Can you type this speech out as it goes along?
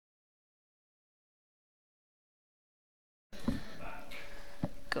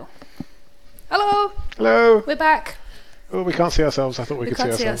Hello. Hello. We're back. Oh, we can't see ourselves. I thought we could see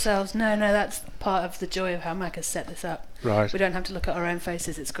can't see ourselves. ourselves. No, that's part of the joy of how Mac has set this up. Right. We don't have to look at our own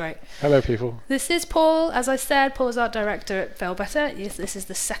faces. It's great. Hello, people. This is Paul. As I said, Paul is art director at Failbetter. Yes, this is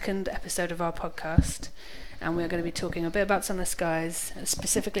the second episode of our podcast, and we're going to be talking a bit about Sunless Skies,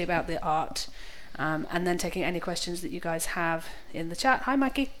 specifically about the art, and then taking any questions that you guys have in the chat. Hi,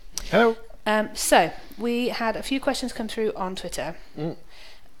 Mikey. Hello. So we had a few questions come through on Twitter.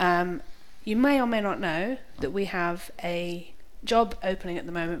 You may or may not know that we have a job opening at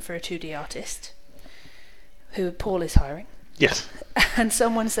the moment for a 2D artist who Paul is hiring. Yes. And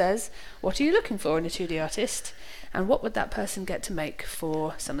someone says, what are you looking for in a 2D artist? And what would that person get to make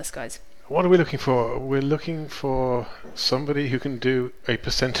for Sunless Skies? What are we looking for? We're looking for somebody who can do a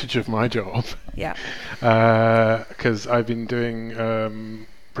percentage of my job. Yeah. Because I've been doing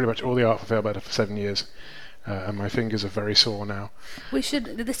pretty much all the art for Failbetter for 7 years. And my fingers are very sore now. This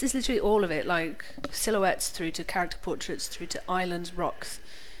is literally all of it, like silhouettes through to character portraits, through to islands, rocks,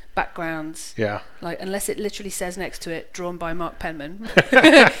 backgrounds. Yeah. Like, unless it literally says next to it, drawn by Mark Penman.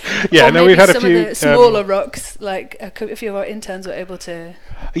 Yeah, or no, we've had a some few of the smaller rocks, like a few of our interns were able to.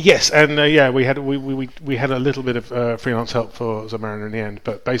 Yes, and yeah, we had a little bit of freelance help for Zamariner in the end,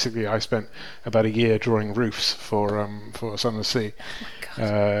 but basically I spent about a year drawing roofs for Sunless Sea,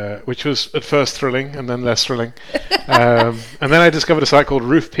 which was at first thrilling and then less thrilling, and then I discovered a site called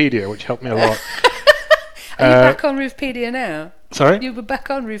Roofpedia, which helped me a lot. Are you back on Roofpedia now? Sorry? You were back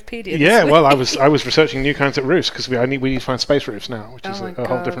on Roofpedia. Yeah, well, I was researching new kinds of roofs because we need to find space roofs now, which is a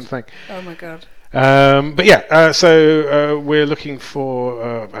whole different thing. Oh my god. But yeah, so we're looking for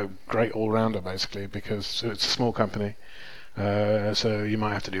a great all-rounder basically because it's a small company. So you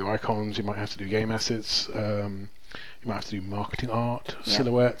might have to do icons, you might have to do game assets, you might have to do marketing art,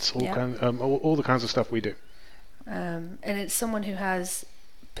 silhouettes, all the kinds of stuff we do. And it's someone who has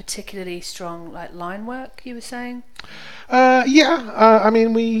particularly strong like line work, you were saying? I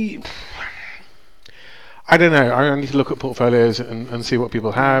mean, I don't know. I need to look at portfolios and see what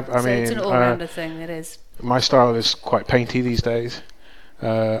people have. I mean, it's an all-rounder thing. It is. My style is quite painty these days.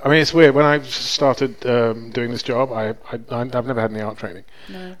 I mean, it's weird. When I started doing this job, I've never had any art training.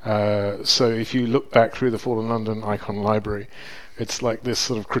 No. So if you look back through the Fallen London icon library, it's like this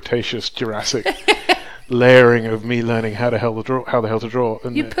sort of Cretaceous, Jurassic layering of me learning how the hell to draw.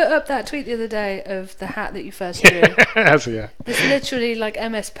 And you put up that tweet the other day of the hat that you first drew. Yeah. It's literally like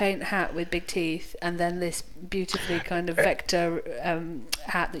MS Paint hat with big teeth, and then this beautifully kind of vector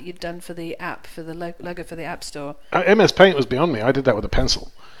hat that you'd done for the app, for the logo for the App Store. MS Paint was beyond me. I did that with a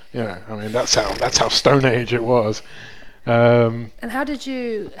pencil. I mean that's how Stone Age it was. And how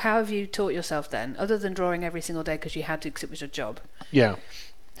have you taught yourself then, other than drawing every single day because you had to, because it was your job? Yeah.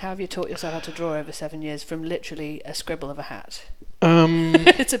 How have you taught yourself how to draw over 7 years from literally a scribble of a hat?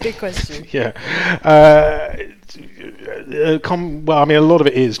 It's a big question. Yeah. Well, I mean, a lot of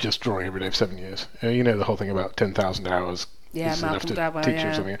it is just drawing every day for 7 years. You know the whole thing about 10,000 hours. Yeah, Malcolm Gladwell, teach you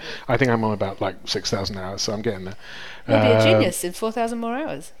or something. I think I'm on about like 6,000 hours, so I'm getting there. You'll be a genius in 4,000 more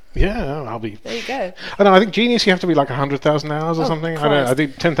hours. Yeah, I'll be. There you go. I know. I think genius, you have to be like 100,000 hours or something. I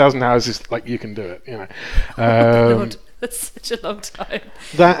think 10,000 hours is like you can do it. God, that's such a long time.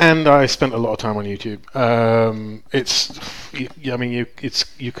 That, and I spent a lot of time on YouTube.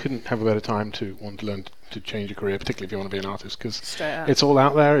 You couldn't have a better time to want to learn to change your career, particularly if you want to be an artist, because it's all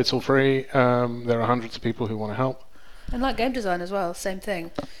out there. It's all free. There are hundreds of people who want to help. And like game design as well, same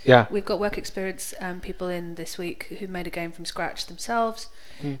thing. Yeah. We've got work experience people in this week who made a game from scratch themselves,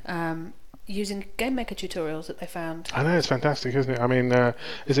 using Game Maker tutorials that they found. I know, it's fantastic, isn't it? I mean,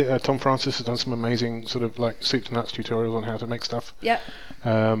 is it Tom Francis has done some amazing sort of like soup to nuts tutorials on how to make stuff. Yeah.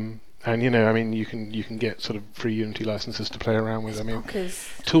 And I mean, you can get sort of free Unity licenses to play around with. I mean,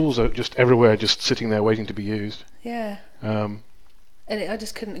 tools are just everywhere, just sitting there waiting to be used. Yeah. I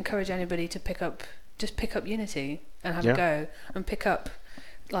just couldn't encourage anybody to pick up Unity and have a go, and pick up,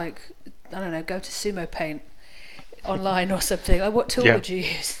 like, I don't know, go to Sumo Paint online or something. Like, what tool would you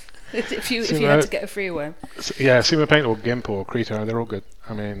use if you had to get a free one? Yeah, Sumo Paint or GIMP or Krita, they're all good.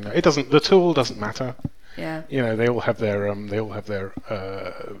 I mean, the tool doesn't matter. Yeah. They all have their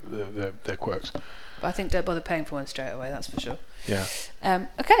quirks. But I think don't bother paying for one straight away. That's for sure. Yeah.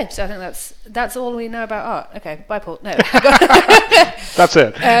 Okay, so I think that's all we know about art. Okay, bye, Paul. No. That's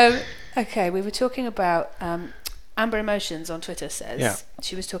it. Okay, we were talking about Amber Emotions on Twitter says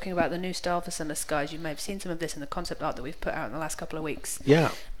she was talking about the new style for Sunless Skies. You may have seen some of this in the concept art that we've put out in the last couple of weeks.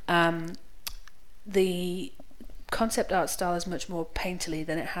 Yeah. The concept art style is much more painterly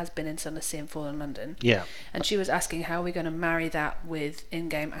than it has been in Sunless Sea and Fallen London. Yeah. And she was asking how we're going to marry that with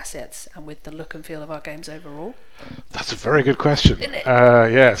in-game assets and with the look and feel of our games overall. That's a very good question.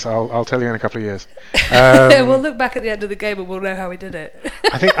 Yes, I'll tell you in a couple of years. We'll look back at the end of the game and we'll know how we did it.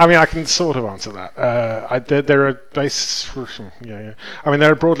 I can sort of answer that. There are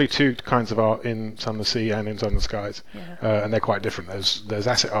there are broadly two kinds of art in Sunless Sea and in Sunless Skies, and they're quite different. There's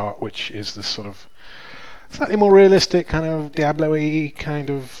asset art, which is this sort of slightly more realistic, kind of Diablo-y kind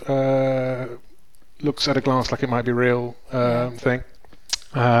of looks at a glance like it might be real thing.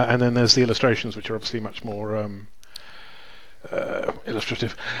 And then there's the illustrations, which are obviously much more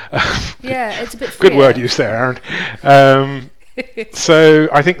illustrative. It's a bit freer. Good word use there, Aaron. So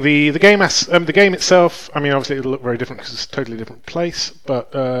I think the game itself, obviously it'll look very different because it's a totally different place,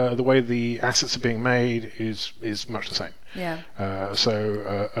 but the way the assets are being made is much the same. Yeah.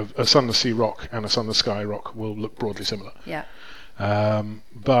 So a Sunless Sea rock and a Sunless Sky rock will look broadly similar. Yeah.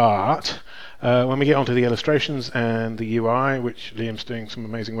 But when we get onto the illustrations and the UI, which Liam's doing some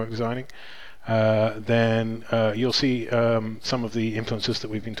amazing work designing, then you'll see some of the influences that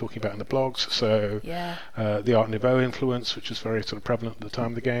we've been talking about in the blogs. So the Art Nouveau influence, which is very sort of prevalent at the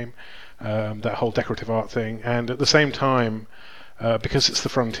time of the game, that whole decorative art thing, and at the same time, because it's the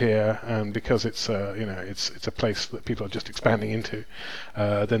frontier and because it's it's a place that people are just expanding into,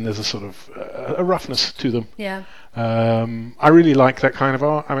 then there's a sort of a roughness to them. Yeah. I really like that kind of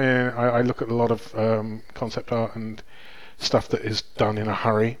art. I look at a lot of concept art and stuff that is done in a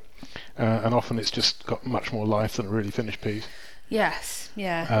hurry, and often it's just got much more life than a really finished piece. Yes,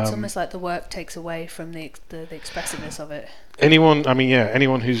 yeah. It's almost like the work takes away from the expressiveness of it. Anyone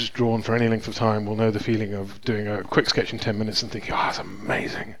who's drawn for any length of time will know the feeling of doing a quick sketch in 10 minutes and thinking, that's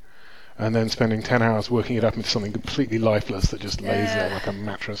amazing, and then spending 10 hours working it up into something completely lifeless that just lays there like a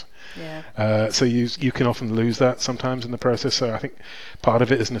mattress. Yeah. So you can often lose that sometimes in the process. So I think part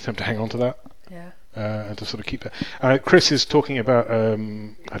of it is an attempt to hang on to that. Yeah. And to sort of keep it. Chris is talking about. I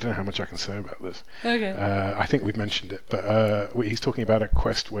don't know how much I can say about this. Okay. I think we've mentioned it, but he's talking about a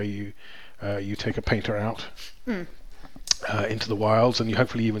quest where you take a painter out into the wilds, and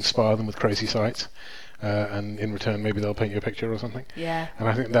hopefully you inspire them with crazy sights. And in return, maybe they'll paint you a picture or something. Yeah. And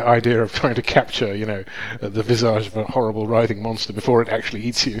I think that idea of trying to capture, the visage of a horrible writhing monster before it actually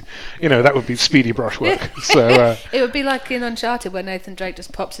eats you, that would be speedy brushwork. So it would be like in Uncharted where Nathan Drake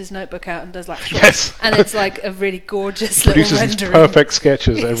just pops his notebook out and does yes, and it's like a really gorgeous little produces rendering. perfect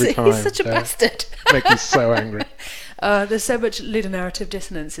sketches every time. He's such a bastard. Make me so angry. There's so much ludonarrative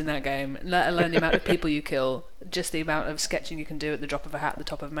dissonance in that game, let alone the amount of people you kill, just the amount of sketching you can do at the drop of a hat at the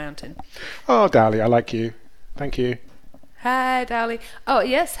top of a mountain. Oh, Dally, I like you. Thank you. Hi, Dally. Oh,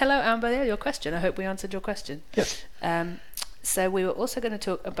 yes, hello, Amber. Yeah, your question. I hope we answered your question. Yes. So we were also going to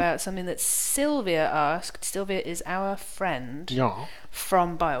talk about something that Sylvia asked. Sylvia is our friend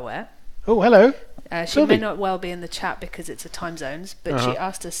from BioWare. Oh, hello. She may not well be in the chat because it's a time zones, but she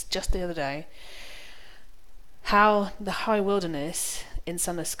asked us just the other day how the high wilderness in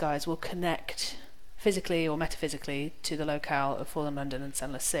Sunless Skies will connect physically or metaphysically to the locale of Fallen London and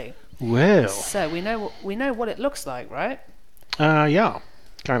Sunless Sea. Well, so we know what it looks like, right? Yeah,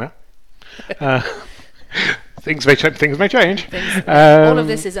 kind of. Things may change. All of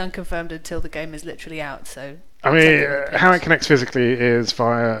this is unconfirmed until the game is literally out. So how it connects physically is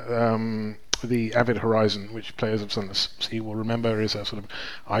via the Avid Horizon, which players of Sunless Sea will remember is a sort of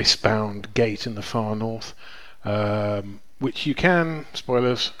ice-bound gate in the far north. Which you can,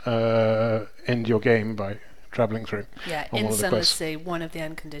 spoilers, end your game by travelling through. Yeah, in Sunless Sea, one of the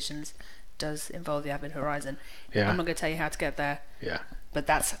end conditions does involve the Avid Horizon. Yeah. I'm not going to tell you how to get there. Yeah. But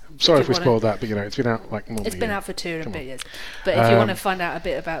that's... Sorry if we spoiled that, but it's been out like more than It's been out for 2 and a bit years. But if you want to find out a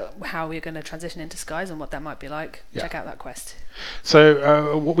bit about how we're going to transition into Skies and what that might be like, check out that quest.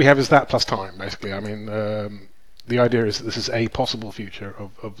 So what we have is that plus time, basically. The idea is that this is a possible future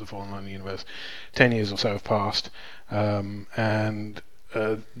of the Fallen London universe. 10 years or so have passed, and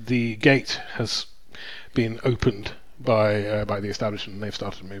the gate has been opened by the establishment, and they've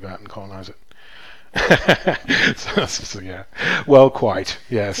started to move out and colonize it. so yeah, well, quite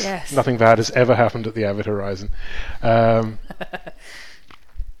yes. Nothing bad has ever happened at the Avid Horizon.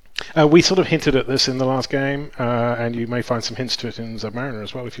 We sort of hinted at this in the last game, and you may find some hints to it in Submariner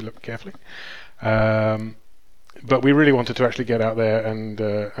as well if you look carefully. But we really wanted to actually get out there and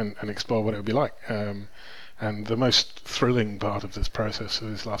explore what it would be like. And the most thrilling part of this process of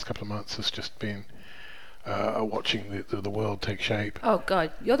these last couple of months has just been watching the world take shape. Oh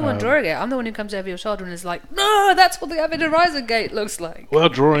God, you're the one drawing it. I'm the one who comes over your shoulder and is like, no, that's what the Avid Horizon Gate looks like. Well,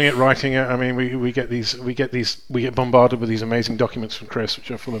 drawing it, writing it. I mean, we get bombarded with these amazing documents from Chris,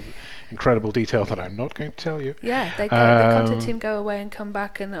 which are full of incredible detail that I'm not going to tell you. Yeah, the content team go away and come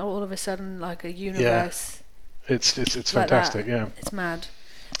back, and all of a sudden, like a universe. Yeah, it's like fantastic. That. Yeah, it's mad.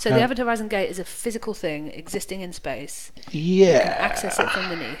 So the Avid Horizon Gate is a physical thing existing in space. Yeah, you can access it from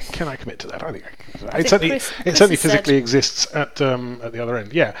beneath. Can I commit to that? I think it certainly physically exists at the other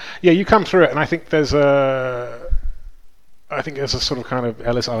end. Yeah, you come through it, and I think there's a sort of kind of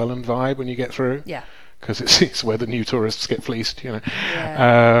Ellis Island vibe when you get through. Yeah, because it's where the new tourists get fleeced, you know.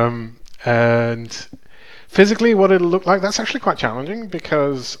 Yeah. And physically, what it'll look like, that's actually quite challenging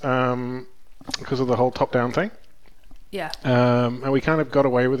because of the whole top-down thing. Yeah. And we kind of got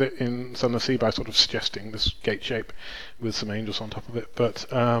away with it in Sunless Sea by sort of suggesting this gate shape with some angels on top of it. But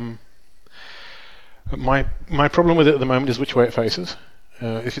my problem with it at the moment is which way it faces.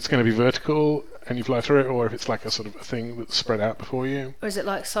 If it's going to be vertical and you fly through it, or if it's like a sort of a thing that's spread out before you. Or is it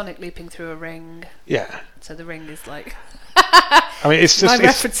like Sonic leaping through a ring? Yeah. So the ring is like... I mean, it's just... My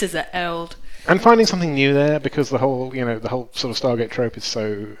references are eld. And finding something new there, because the whole sort of Stargate trope is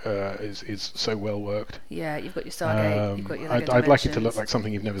so well worked. Yeah, you've got your Stargate, you've got your Lego I'd like it to look like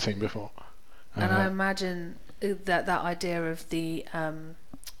something you've never seen before. And I imagine that idea of the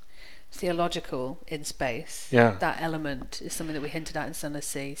theological in space, that element is something that we hinted at in Sunless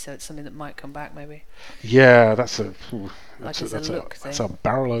Sea, so it's something that might come back maybe. Yeah, that's a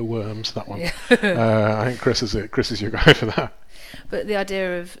barrel o' worms, that one. Yeah. I think Chris is your guy for that. But the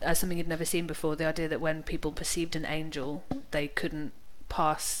idea of something you'd never seen before, the idea that when people perceived an angel, they couldn't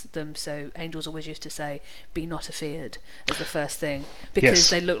pass them, so angels always used to say, be not afeared, as the first thing, because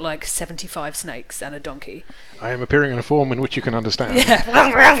they look like 75 snakes and a donkey. I am appearing in a form in which you can understand.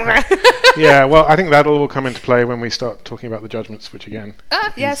 Yeah. Yeah, well, I think that'll all come into play when we start talking about the judgments, which again...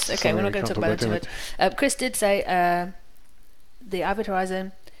 yes, okay, we're not going to talk about it too much. Chris did say the Avid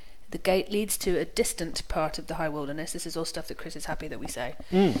Horizon... The gate leads to a distant part of the high wilderness. This is all stuff that Chris is happy that we say.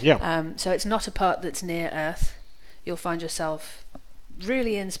 So it's not a part that's near Earth. You'll find yourself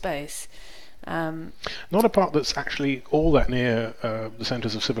really in space. Not a part that's actually all that near the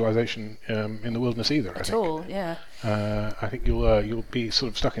centres of civilization in the wilderness either. I think. Yeah. I think you'll be sort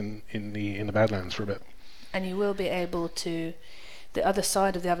of stuck in the Badlands for a bit. And you will be able to, the other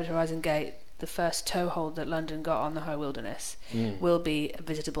side of the Avid Horizon Gate, the first toehold that London got on the high wilderness, will be a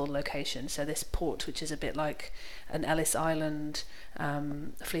visitable location. So this port, which is a bit like an Ellis Island,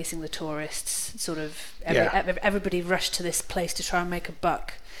 fleecing the tourists, sort of everybody rushed to this place to try and make a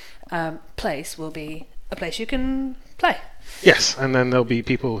buck, place will be a place you can play. Yes, and then there'll be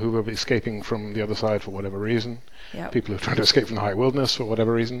people who will be escaping from the other side for whatever reason. Yep. People who are trying to escape from the high wilderness for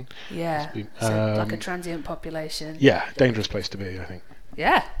whatever reason. Yeah, so like a transient population. Yeah, dangerous place to be, I think.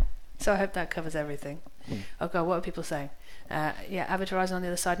 Yeah. So I hope that covers everything. Oh God, what are people saying? Avid Horizon on the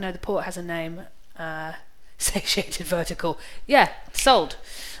other side. No, the port has a name. Satiated Vertical. Yeah, sold.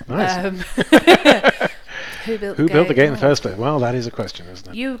 Nice. Who built the gate in the first place? Well, that is a question, isn't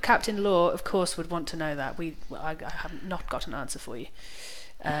it? You, Captain Law, of course, would want to know that. I have not got an answer for you.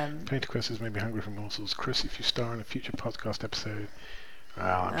 Painter Quest is maybe hungry for morsels. Chris, if you star in a future podcast episode...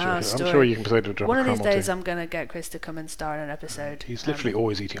 I'm sure you can persuade him to drop one a of these crumb days I'm going to get Chris to come and star in an episode. He's literally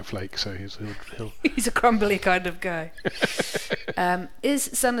always eating a flake, so he'll he's a crumbly kind of guy. Is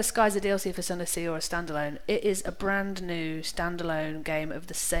Sunless Skies a DLC for Sunless Sea or a standalone? It is a brand new standalone game of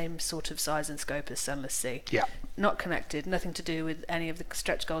the same sort of size and scope as Sunless Sea. Yeah. Not connected, nothing to do with any of the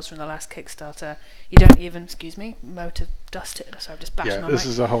stretch goals from the last Kickstarter. You don't even, motor dust it. Sorry, I'm just bashing on this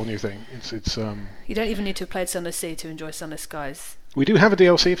is a whole new thing. It's You don't even need to have played Sunless Sea to enjoy Sunless Skies. We do have a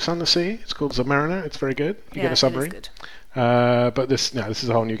DLC for Sunless Sea. It's called Submariner. It's very good. You get a submarine. It is good. But this is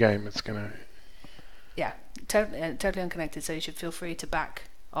a whole new game. It's gonna. Yeah, totally unconnected. So you should feel free to back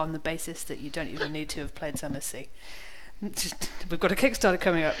on the basis that you don't even need to have played Sunless Sea. We've got a Kickstarter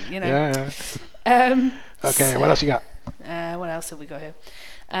coming up, you know. Yeah. Okay, what else you got? What else have we got here?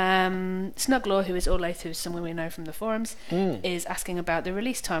 Snuglaw, who is Orlaith, who's someone we know from the forums, is asking about the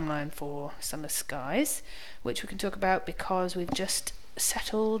release timeline for Sunless Skies, which we can talk about because we've just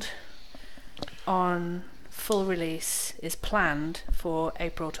settled on full release is planned for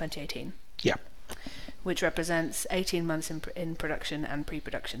April 2018. Yeah. Which represents 18 months in production and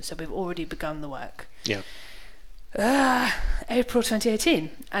pre-production. So we've already begun the work. Yeah. April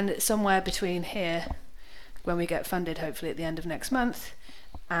 2018. And it's somewhere between here, when we get funded, hopefully at the end of next month,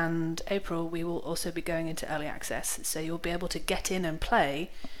 and April, we will also be going into early access. So you'll be able to get in and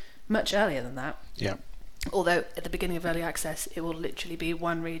play much earlier than that. Yeah. Although at the beginning of early access, it will literally be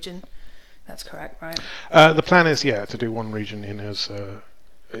one region. That's correct, right? The plan is, to do one region in as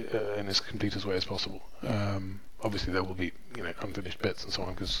complete as way as possible. Obviously, there will be unfinished bits and so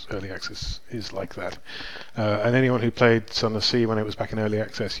on because early access is like that. And anyone who played Sunless Sea when it was back in early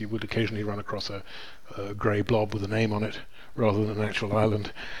access, you would occasionally run across a grey blob with a name on it rather than an actual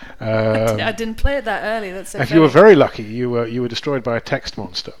island. I didn't play it that early. That's so if funny. you were very lucky, you were destroyed by a text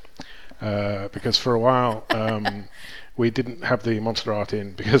monster because for a while. We didn't have the monster art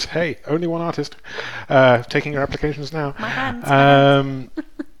in because, hey, only one artist taking our applications now. My hands.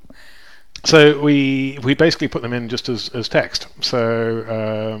 So we basically put them in just as text. So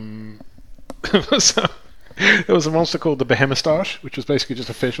there was a monster called the Behemoustache, which was basically just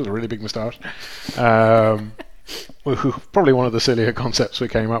a fish with a really big moustache. Probably one of the sillier concepts we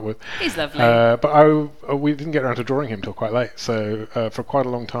came up with. He's lovely. But we didn't get around to drawing him till quite late. So for quite a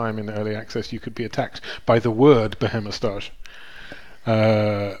long time in early access, you could be attacked by the word Behemoustache,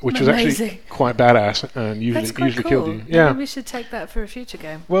 which was actually quite badass and usually cool. killed you. Maybe we should take that for a future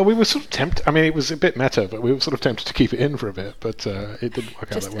game. Well, we were sort of tempted. I mean, it was a bit meta, but we were sort of tempted to keep it in for a bit, but it didn't work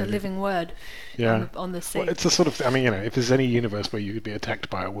out that way. Just a living word. Yeah. On the sea. Well, it's a sort of. I mean, if there's any universe where you could be attacked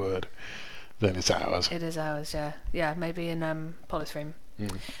by a word, then it's ours. It is ours, yeah. Yeah, maybe in Polythream.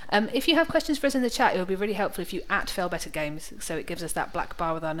 If you have questions for us in the chat, it would be really helpful if you @Failbetter Games, so it gives us that black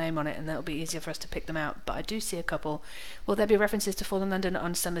bar with our name on it, and that'll be easier for us to pick them out. But I do see a couple. Will there be references to Fallen London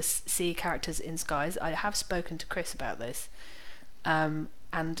on Sunless Sea characters in Skies? I have spoken to Chris about this, and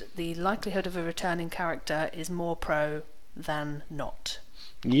the likelihood of a returning character is more pro than not.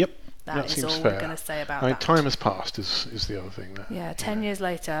 Yep. That is all fair. we're going to say about that. Time has passed is the other thing. 10 years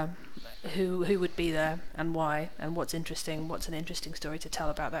later, who would be there and why, and what's an interesting story to tell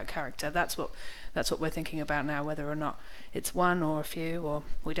about that character. That's what we're thinking about now, whether or not it's one or a few, or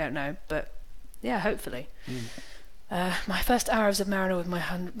we don't know. But yeah, hopefully. My first hour of Submariner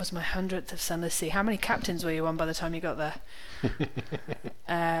was my 100th of Sunless Sea. How many captains were you on by the time you got there?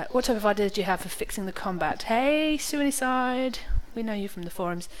 What type of ideas do you have for fixing the combat? Hey, Suicide, we know you from the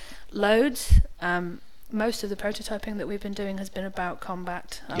forums. Loads. Most of the prototyping that we've been doing has been about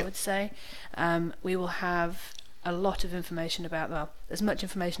combat, I would say. We will have a lot of information about, as much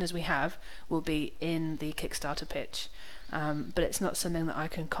information as we have will be in the Kickstarter pitch. But it's not something that I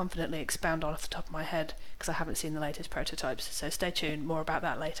can confidently expound on off the top of my head because I haven't seen the latest prototypes. So stay tuned, more about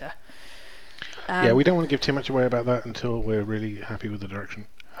that later. We don't want to give too much away about that until we're really happy with the direction.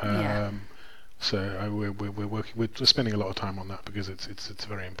 So we're spending a lot of time on that because it's a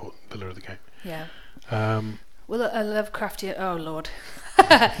very important pillar of the game. Yeah. Well, a Lovecraftian. Oh Lord,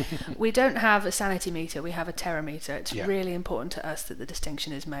 we don't have a sanity meter. We have a terror meter. It's really important to us that the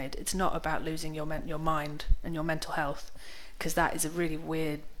distinction is made. It's not about losing your mind and your mental health, because that is a really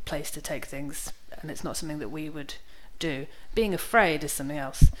weird place to take things, and it's not something that we would do. Being afraid is something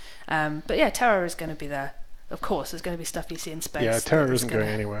else. But yeah, terror is going to be there. Of course, there's going to be stuff you see in space. Yeah, terror isn't going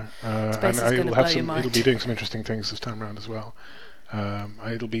anywhere. Space is going to blow your mind. It'll be doing some interesting things this time around as well.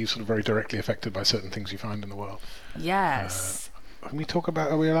 It'll be sort of very directly affected by certain things you find in the world. Yes. Can we talk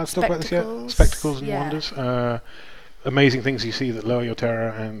about? Are we allowed to talk about this yet? Spectacles and wonders. Amazing things you see that lower your terror,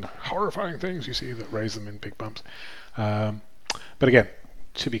 and horrifying things you see that raise them in big bumps. But again,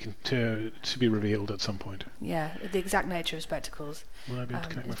 to be revealed at some point. Yeah, the exact nature of spectacles. Will I be able to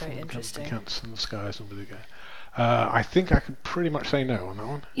connect my phone interesting. The cats and the skies and the guy? I think I could pretty much say no on that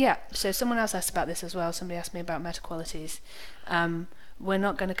one. Yeah, so someone else asked about this as well. Somebody asked me about meta qualities. We're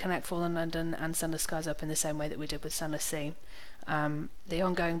not going to connect Fallen London and Sunless Skies up in the same way that we did with Sunless Sea. The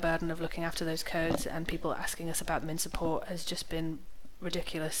ongoing burden of looking after those codes and people asking us about them in support has just been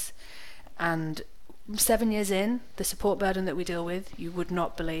ridiculous. And 7 years in, the support burden that we deal with, you would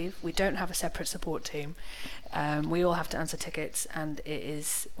not believe. We don't have a separate support team. We all have to answer tickets, and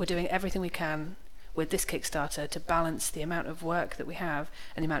we're doing everything we can with this Kickstarter to balance the amount of work that we have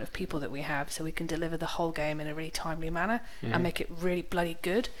and the amount of people that we have, so we can deliver the whole game in a really timely manner and make it really bloody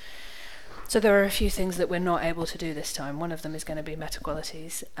good. So there are a few things that we're not able to do this time. One of them is going to be meta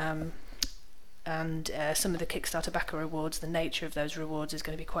qualities, and some of the Kickstarter backer rewards, the nature of those rewards is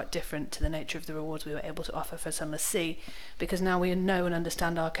going to be quite different to the nature of the rewards we were able to offer for Sunless Sea, because now we know and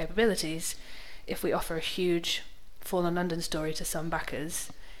understand our capabilities. If we offer a huge Fallen London story to some backers,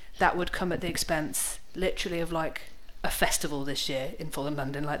 that would come at the expense, literally, of like a festival this year in Fallen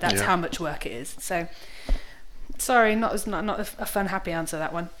London. Like that's how much work it is. So, sorry, not a fun, happy answer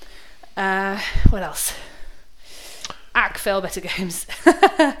that one. What else? Failbetter Games.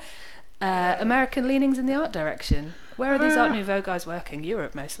 American leanings in the art direction. Where are these Art Nouveau guys working?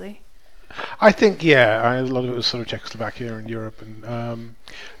 Europe mostly. I think a lot of it was sort of Czechoslovakia and Europe, and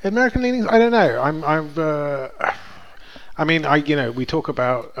American leanings. I don't know. I mean, we talk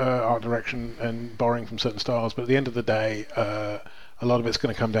about art direction and borrowing from certain styles, but at the end of the day, a lot of it's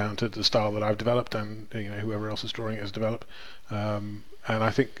going to come down to the style that I've developed, and whoever else is drawing it has developed. And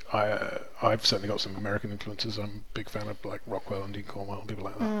I think I've certainly got some American influences. I'm a big fan of like Rockwell and Dean Cornwell and people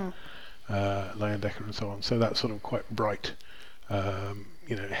like that, Leyendecker and so on. So that sort of quite bright,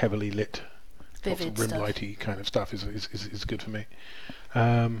 heavily lit, lots of rim lighty kind of stuff is good for me.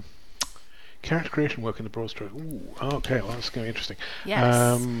 Character creation work in the broad stroke. Ooh, okay, well that's going to be interesting.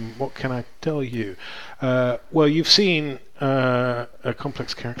 Yes. What can I tell you? Well, you've seen a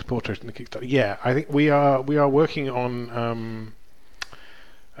complex character portrait in the Kickstarter. Yeah, I think we are working on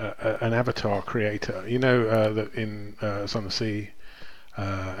an avatar creator. That in Sunless Sea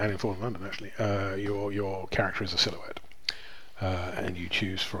and in Fallen London, actually, your character is a silhouette, and you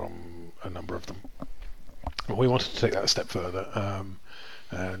choose from a number of them. We wanted to take that a step further,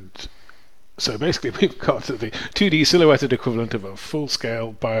 and so basically we've got the 2D silhouetted equivalent of a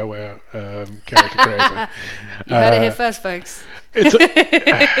full-scale BioWare character creator. You heard it here first, folks.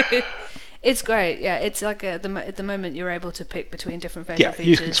 It's great. Yeah, it's like at the moment you're able to pick between different facial features.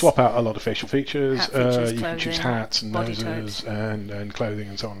 Yeah, you can swap out a lot of facial features. Features, you can choose hats and noses types. and clothing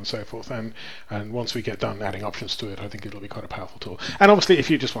and so on and so forth. And once we get done adding options to it, I think it'll be quite a powerful tool. And obviously, if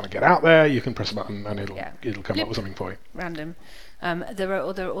you just want to get out there, you can press a button and it'll come up with something for you. Random. There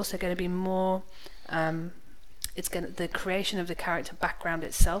are also going to be more. The creation of the character background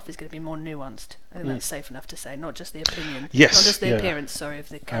itself is going to be more nuanced. I think that's safe enough to say. Not just the opinion. Yes. Not just the appearance. Sorry, of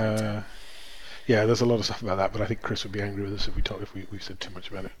the character. Yeah, there's a lot of stuff about that, but I think Chris would be angry with us if we said too much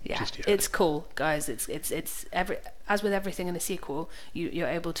about it. Yeah, just yet. It's cool, guys. It's as with everything in a sequel, you're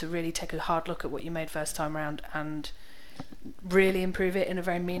able to really take a hard look at what you made first time around and really improve it in a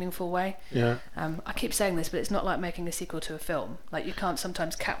very meaningful way. Yeah. I keep saying this, but it's not like making a sequel to a film. Like, you can't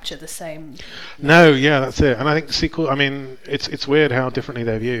sometimes capture the same. No, yeah, that's it. And I think the sequel. I mean, it's weird how differently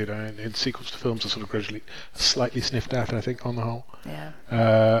they're viewed. I mean, sequels to films are sort of gradually, slightly sniffed at, I think, on the whole.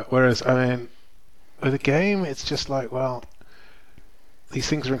 Yeah. Whereas, I mean, with a game, it's just like, well, these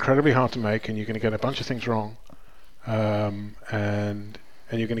things are incredibly hard to make, and you're going to get a bunch of things wrong, and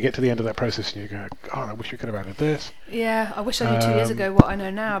you're going to get to the end of that process, and you go, God, I wish we could have added this. Yeah, I wish I knew 2 years ago what I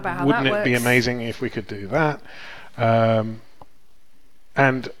know now about how that works. Wouldn't it be amazing if we could do that? And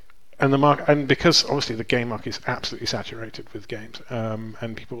because obviously the game market is absolutely saturated with games,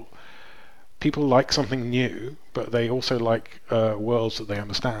 and people like something new, but they also like worlds that they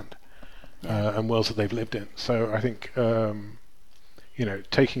understand. And worlds that they've lived in. So I think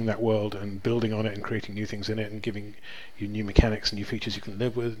taking that world and building on it and creating new things in it and giving you new mechanics and new features you can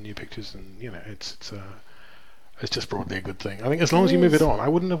live with, new pictures, and it's just broadly a good thing. I think as long as you move it on. I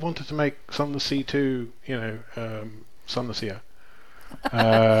wouldn't have wanted to make Sunless Sea 2, Sunless Sea.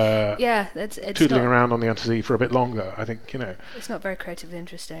 Yeah, it's tootling around on the Undersea for a bit longer. I think it's not very creatively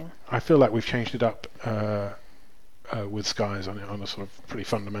interesting. I feel like we've changed it up. With Skies on a sort of pretty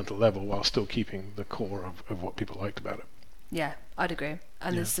fundamental level, while still keeping the core of what people liked about it. Yeah, I'd agree.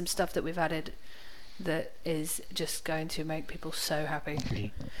 And there's some stuff that we've added that is just going to make people so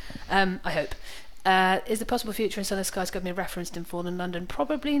happy. I hope. Is the possible future in Sunless Skies going to be referenced in Fallen London?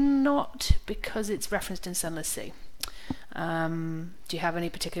 Probably not, because it's referenced in Sunless Sea. Do you have any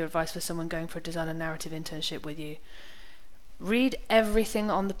particular advice for someone going for a design and narrative internship with you? Read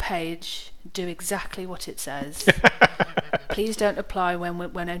everything on the page. Do exactly what it says. Please don't apply when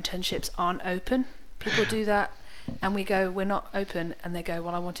internships aren't open. People do that, and we go, we're not open, and they go,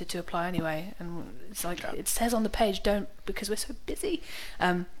 well, I wanted to apply anyway. And it's like, it says on the page, don't, because we're so busy.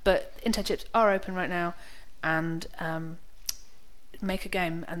 But internships are open right now, and make a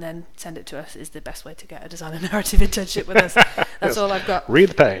game and then send it to us is the best way to get a design and narrative internship with us. That's all I've got. Read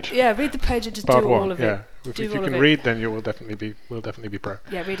the page. Yeah, read the page and just Part do one, all of it. If you can read, then we'll definitely be pro.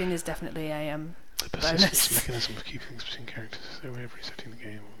 Yeah, reading is definitely a the persistence mechanism of keeping things between characters. So we're resetting the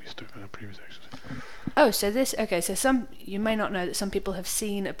game when we stuck on our previous actions. Oh, so some you may not know that some people have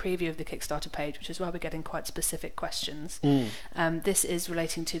seen a preview of the Kickstarter page, which is why we're getting quite specific questions. This is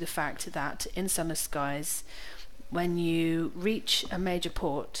relating to the fact that in Sunless Skies, when you reach a major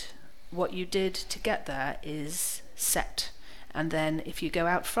port, what you did to get there is set. And then if you go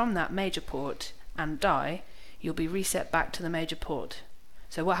out from that major port and die, you'll be reset back to the major port.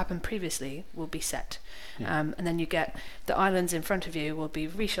 So what happened previously will be set. And then you get the islands in front of you will be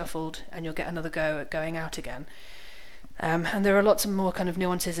reshuffled, and you'll get another go at going out again. And there are lots of more kind of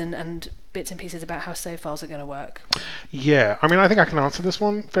nuances and bits and pieces about how save files are going to work. Yeah, I mean, I think I can answer this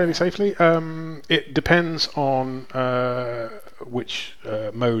one fairly safely. It depends on which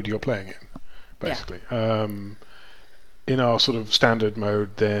mode you're playing in, basically. In our sort of standard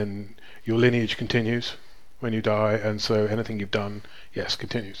mode, then your lineage continues when you die, and so anything you've done, yes,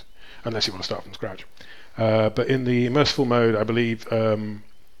 continues, unless you want to start from scratch. But in the merciful mode, I believe, and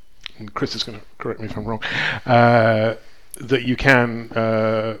Chris is going to correct me if I'm wrong, that you can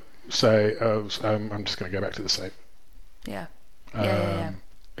say, I'm just going to go back to the save. Yeah.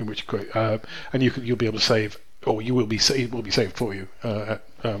 In which and you'll be able to save, or it will be saved for you at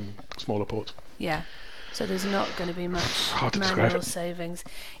smaller ports. Yeah. So there's not going to be much hard to manual savings.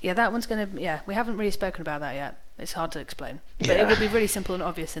 Yeah, that one's going to. Yeah, we haven't really spoken about that yet. It's hard to explain, but it will be really simple and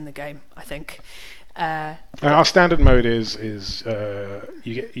obvious in the game, I think. Our standard mode is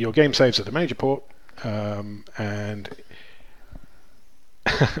you get your game saves at a major port, and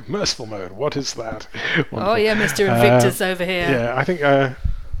merciful mode. What is that? Oh yeah, Mr. Invictus over here. Yeah, I think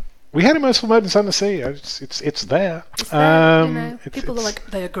we had a merciful mode in Sunless Skies. It's there. It's there, people are like,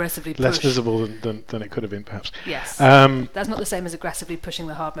 they aggressively push. Less visible than it could have been, perhaps. Yes. That's not the same as aggressively pushing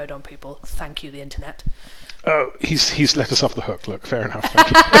the hard mode on people. Thank you, the internet. Oh, he's let us off the hook. Look, fair enough. Thank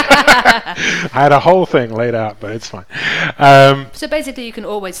you. I had a whole thing laid out, but it's fine. So basically, you can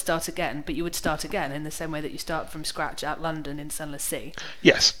always start again, but you would start again in the same way that you start from scratch at London in Sunless Sea.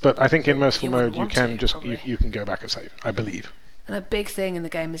 Yes, but I think in merciful mode you can you can go back and save, I believe. And a big thing in the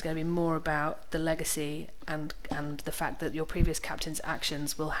game is going to be more about the legacy and the fact that your previous captain's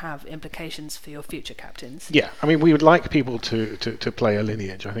actions will have implications for your future captains. Yeah, I mean, we would like people to play a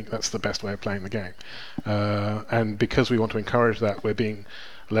lineage. I think that's the best way of playing the game. And because we want to encourage that, we're being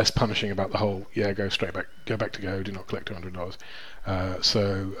less punishing about the whole, go back to go, do not collect $200.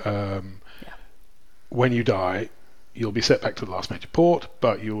 When you die, you'll be set back to the last major port,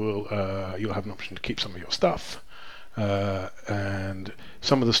 but you'll have an option to keep some of your stuff. And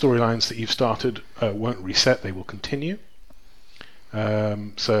some of the storylines that you've started won't reset; they will continue.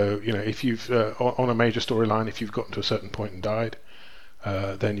 So if you've on a major storyline, if you've gotten to a certain point and died,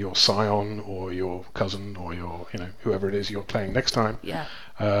 then your scion or your cousin or your whoever it is you're playing next time,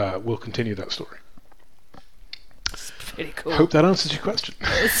 will continue that story. It's pretty cool. Hope that answers your question.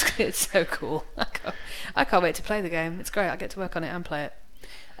 It's so cool. I can't wait to play the game. It's great. I get to work on it and play it.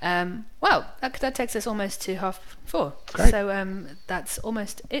 Well, that takes us almost to 4:30. Great. So that's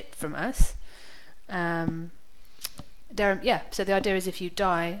almost it from us. Darren, so the idea is if you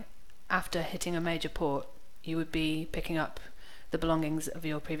die after hitting a major port, you would be picking up the belongings of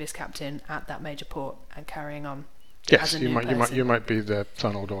your previous captain at that major port and carrying on. Yes, you might be their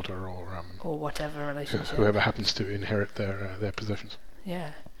son or daughter or whatever relationship. Whoever happens to inherit their possessions.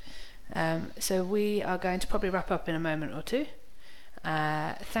 Yeah. So we are going to probably wrap up in a moment or two.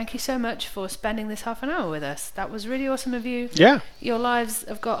 Thank you so much for spending this half an hour with us. That was really awesome of you. Yeah. Your lives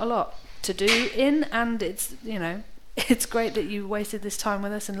have got a lot to do in, and it's it's great that you wasted this time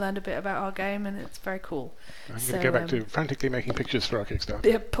with us and learned a bit about our game, and it's very cool. I'm going to go back to frantically making pictures for our Kickstarter.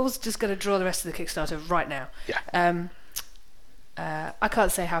 Yeah, Paul's just going to draw the rest of the Kickstarter right now. Yeah. I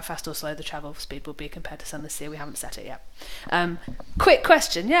can't say how fast or slow the travel speed will be compared to Sunless Sea. We haven't set it yet. Quick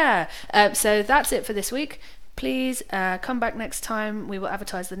question, so that's it for this week. Please come back next time. We will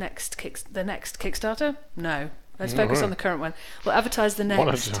advertise the next Kickstarter. No, let's focus on the current one. We'll advertise the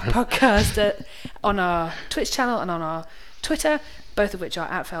next podcast on our Twitch channel and on our Twitter, both of which are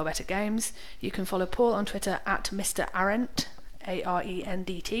at Failbetter Games. You can follow Paul on Twitter at Mr. Arendt,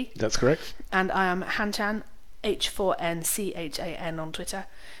 ARENDT. That's correct. And I am Hanchan, H4NCHAN on Twitter.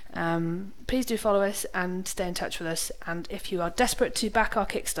 Please do follow us and stay in touch with us. And if you are desperate to back our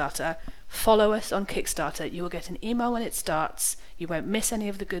Kickstarter, follow us on Kickstarter. You will get an email when it starts. You won't miss any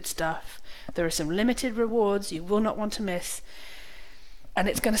of the good stuff. There are some limited rewards you will not want to miss. And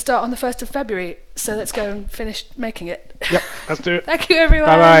it's going to start on the 1st of February. So let's go and finish making it. Yep, let's do it. Thank you, everyone.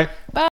 Bye-bye. Bye.